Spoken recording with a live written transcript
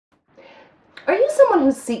Are you someone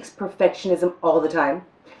who seeks perfectionism all the time?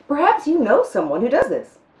 Perhaps you know someone who does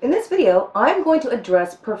this. In this video, I'm going to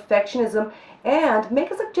address perfectionism and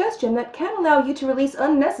make a suggestion that can allow you to release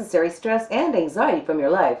unnecessary stress and anxiety from your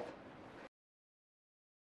life.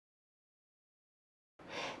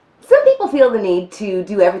 Some people feel the need to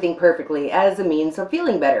do everything perfectly as a means of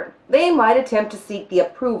feeling better. They might attempt to seek the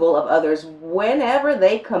approval of others whenever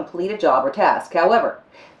they complete a job or task. However,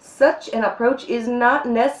 such an approach is not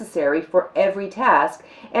necessary for every task,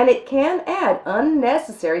 and it can add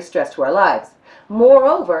unnecessary stress to our lives.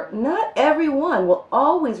 Moreover, not everyone will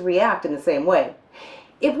always react in the same way.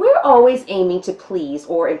 If we're always aiming to please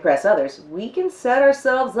or impress others, we can set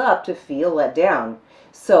ourselves up to feel let down.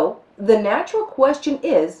 So, the natural question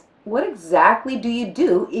is, what exactly do you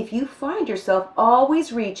do if you find yourself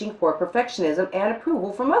always reaching for perfectionism and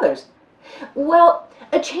approval from others? Well,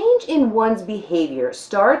 a change in one's behavior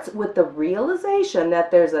starts with the realization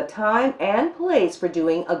that there's a time and place for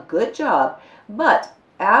doing a good job, but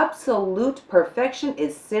absolute perfection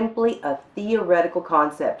is simply a theoretical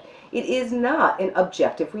concept. It is not an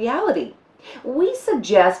objective reality. We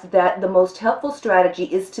suggest that the most helpful strategy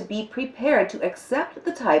is to be prepared to accept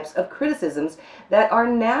the types of criticisms that are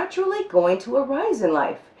naturally going to arise in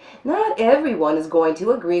life. Not everyone is going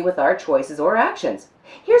to agree with our choices or actions.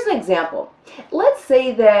 Here's an example. Let's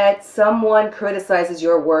say that someone criticizes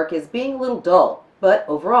your work as being a little dull, but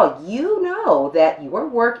overall you know that your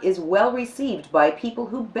work is well received by people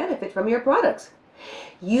who benefit from your products.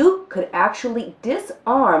 You could actually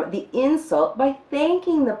disarm the insult by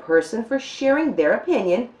thanking the person for sharing their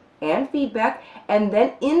opinion and feedback, and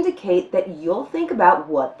then indicate that you'll think about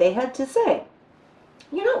what they had to say.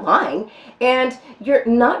 You're not lying, and you're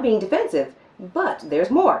not being defensive, but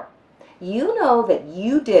there's more. You know that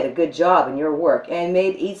you did a good job in your work and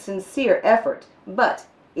made a sincere effort, but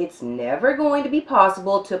it's never going to be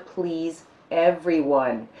possible to please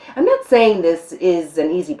everyone. I'm not saying this is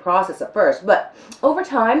an easy process at first, but over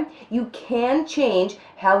time you can change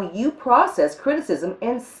how you process criticism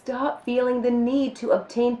and stop feeling the need to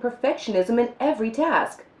obtain perfectionism in every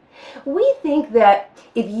task. We think that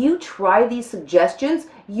if you try these suggestions,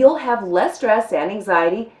 you'll have less stress and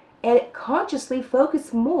anxiety and consciously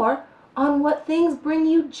focus more on what things bring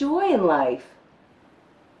you joy in life.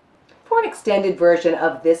 For an extended version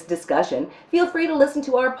of this discussion, feel free to listen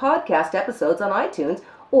to our podcast episodes on iTunes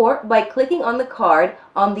or by clicking on the card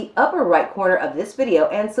on the upper right corner of this video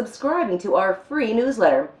and subscribing to our free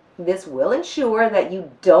newsletter. This will ensure that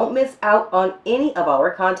you don't miss out on any of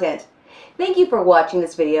our content. Thank you for watching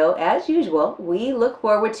this video. As usual, we look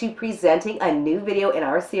forward to presenting a new video in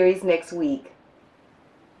our series next week.